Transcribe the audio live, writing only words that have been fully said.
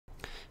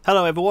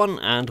Hello everyone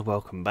and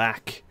welcome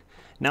back.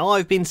 Now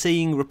I've been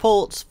seeing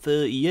reports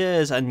for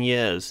years and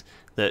years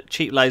that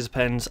cheap laser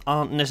pens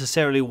aren't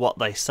necessarily what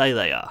they say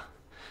they are.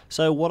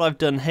 So what I've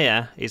done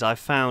here is I've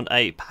found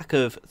a pack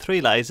of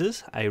 3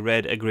 lasers, a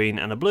red, a green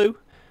and a blue.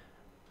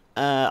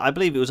 I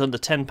believe it was under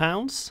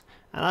 £10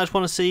 and I just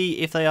want to see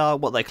if they are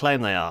what they claim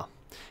they are.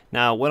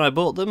 Now when I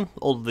bought them,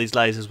 all of these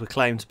lasers were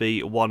claimed to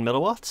be 1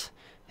 milliwatt.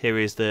 Here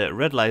is the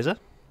red laser,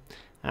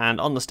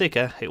 and on the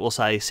sticker it will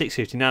say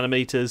 650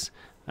 nanometers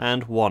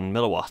and 1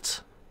 milliwatt.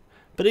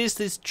 But is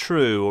this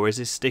true or is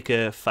this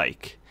sticker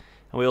fake?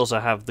 And we also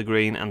have the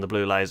green and the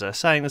blue laser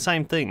saying the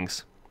same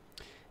things.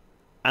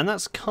 And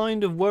that's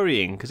kind of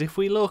worrying, because if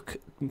we look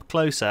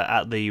closer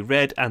at the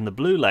red and the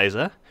blue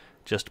laser,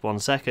 just 1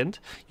 second,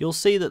 you'll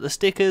see that the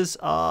stickers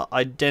are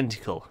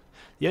identical.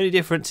 The only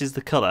difference is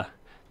the colour.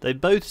 They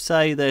both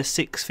say they're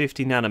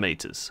 650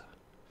 nanometers.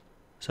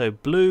 So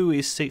blue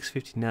is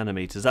 650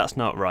 nanometers, that's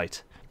not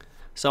right.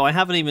 So I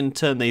haven't even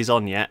turned these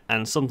on yet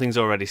and something's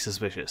already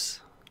suspicious.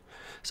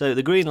 So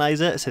the green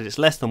laser said it's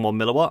less than 1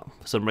 milliwatt.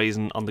 For some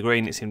reason on the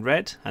green it's in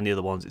red and the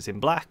other ones it's in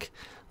black.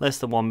 Less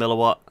than 1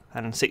 milliwatt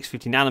and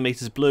 650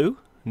 nanometers blue.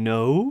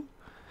 No.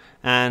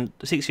 And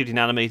 650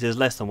 nanometers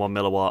less than 1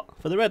 milliwatt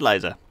for the red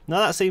laser. Now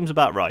that seems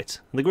about right.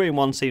 And the green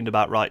one seemed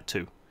about right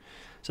too.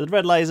 So the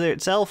red laser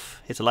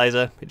itself, it's a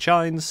laser, it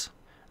shines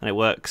and it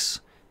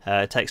works.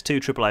 It takes 2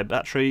 AAA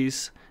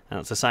batteries and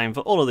it's the same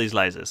for all of these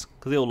lasers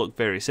because they all look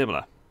very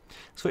similar.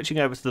 Switching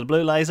over to the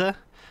blue laser,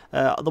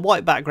 the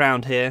white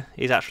background here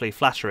is actually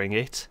flattering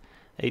it.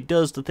 It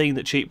does the thing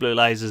that cheap blue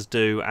lasers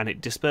do and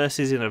it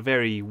disperses in a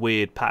very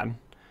weird pattern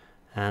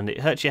and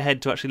it hurts your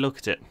head to actually look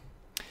at it.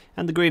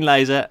 And the green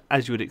laser,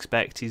 as you would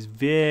expect, is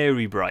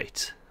very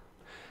bright.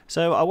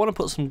 So I want to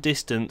put some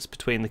distance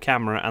between the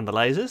camera and the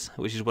lasers,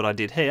 which is what I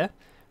did here.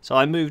 So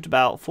I moved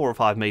about 4 or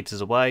 5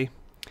 meters away.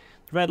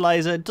 The red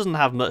laser doesn't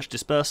have much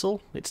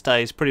dispersal, it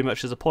stays pretty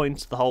much as a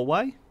point the whole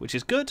way, which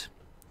is good.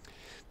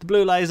 The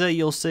blue laser,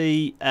 you'll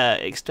see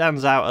it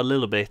stands out a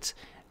little bit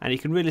and you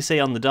can really see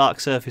on the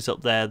dark surface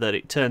up there that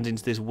it turns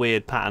into this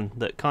weird pattern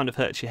that kind of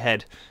hurts your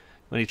head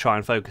when you try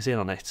and focus in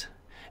on it.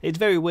 It's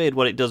very weird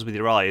what it does with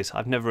your eyes.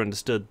 I've never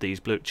understood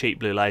these cheap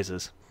blue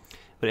lasers,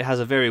 but it has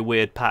a very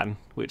weird pattern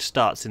which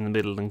starts in the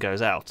middle and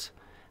goes out.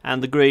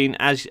 And the green,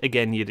 as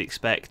again you'd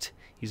expect,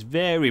 is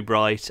very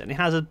bright and it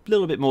has a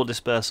little bit more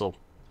dispersal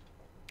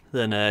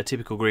than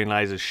typical green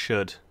lasers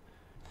should.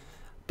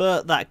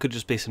 But that could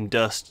just be some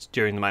dust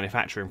during the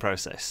manufacturing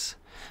process.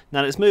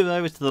 Now let's move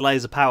over to the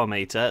laser power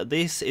meter.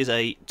 This is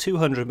a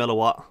 200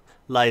 milliwatt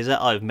laser.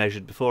 I've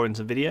measured before in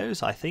some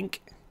videos, I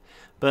think.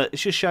 But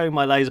it's just showing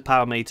my laser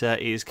power meter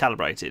is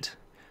calibrated.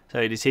 So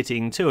it is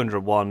hitting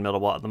 201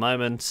 milliwatt at the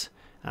moment.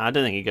 And I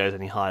don't think it goes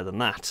any higher than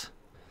that.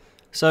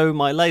 So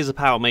my laser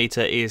power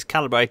meter is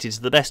calibrated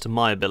to the best of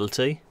my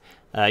ability.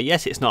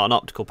 Yes, it's not an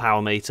optical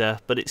power meter,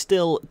 but it's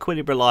still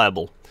pretty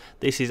reliable.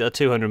 This is a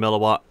 200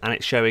 milliwatt and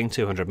it's showing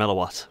 200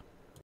 milliwatt.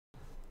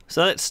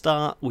 So let's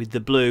start with the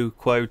blue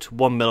quote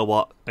 1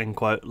 milliwatt end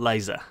quote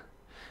laser.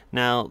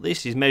 Now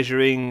this is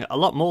measuring a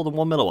lot more than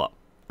 1 milliwatt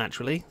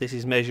actually. This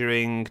is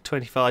measuring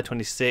 25,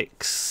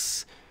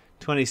 26,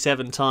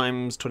 27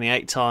 times,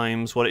 28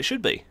 times what it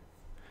should be,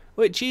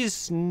 which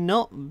is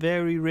not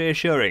very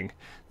reassuring.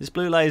 This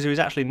blue laser is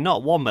actually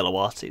not 1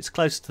 milliwatt, it's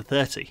closer to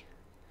 30.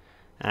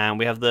 And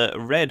we have the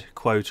red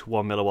quote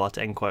 1 milliwatt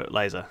end quote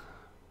laser.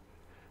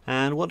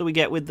 And what do we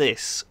get with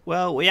this?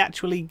 Well, we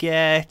actually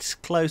get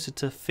closer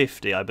to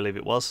 50, I believe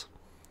it was.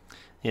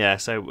 Yeah,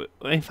 so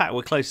in fact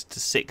we're closer to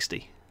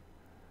 60.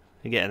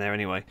 We're getting there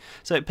anyway.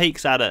 So it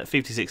peaks out at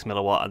 56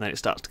 milliwatt and then it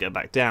starts to go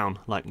back down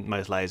like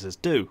most lasers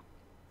do.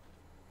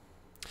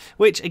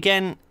 Which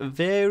again,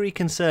 very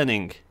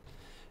concerning.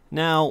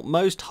 Now,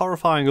 most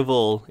horrifying of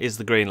all is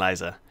the green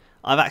laser.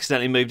 I've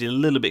accidentally moved it a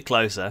little bit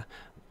closer,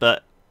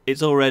 but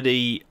it's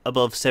already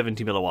above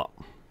 70 milliwatt.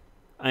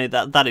 I mean,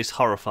 that is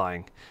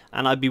horrifying,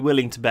 and I'd be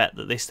willing to bet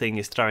that this thing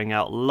is throwing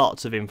out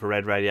lots of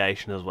infrared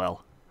radiation as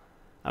well.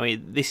 I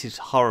mean, this is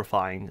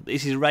horrifying.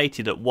 This is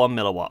rated at 1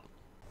 milliwatt.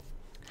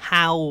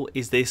 How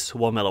is this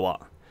 1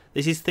 milliwatt?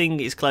 This thing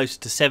is closer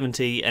to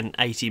 70 and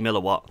 80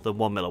 milliwatt than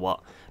 1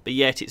 milliwatt, but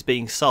yet it's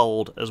being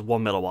sold as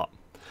 1 milliwatt.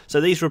 So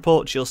these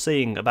reports you're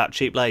seeing about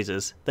cheap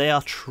lasers, they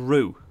are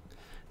true.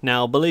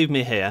 Now, believe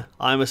me here,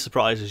 I'm as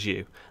surprised as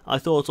you. I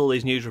thought all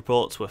these news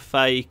reports were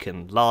fake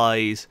and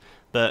lies,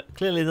 but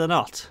clearly they're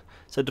not.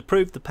 So to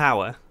prove the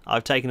power,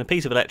 I've taken a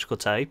piece of electrical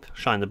tape,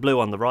 shined the blue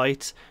on the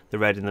right, the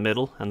red in the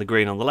middle, and the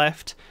green on the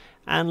left,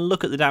 and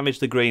look at the damage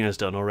the green has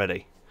done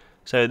already.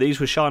 So these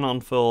were shine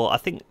on for, I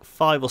think,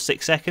 5 or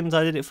 6 seconds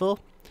I did it for,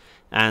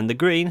 and the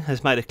green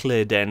has made a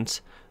clear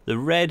dent. The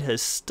red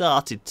has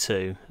started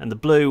to, and the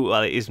blue,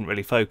 well, it isn't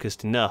really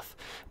focused enough,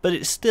 but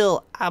it's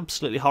still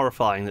absolutely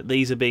horrifying that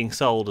these are being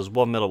sold as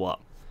 1 milliwatt.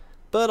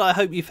 But I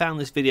hope you found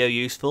this video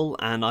useful,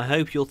 and I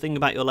hope you'll think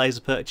about your laser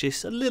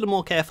purchase a little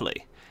more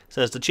carefully,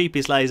 so as the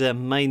cheapest laser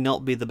may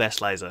not be the best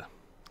laser.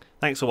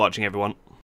 Thanks for watching everyone.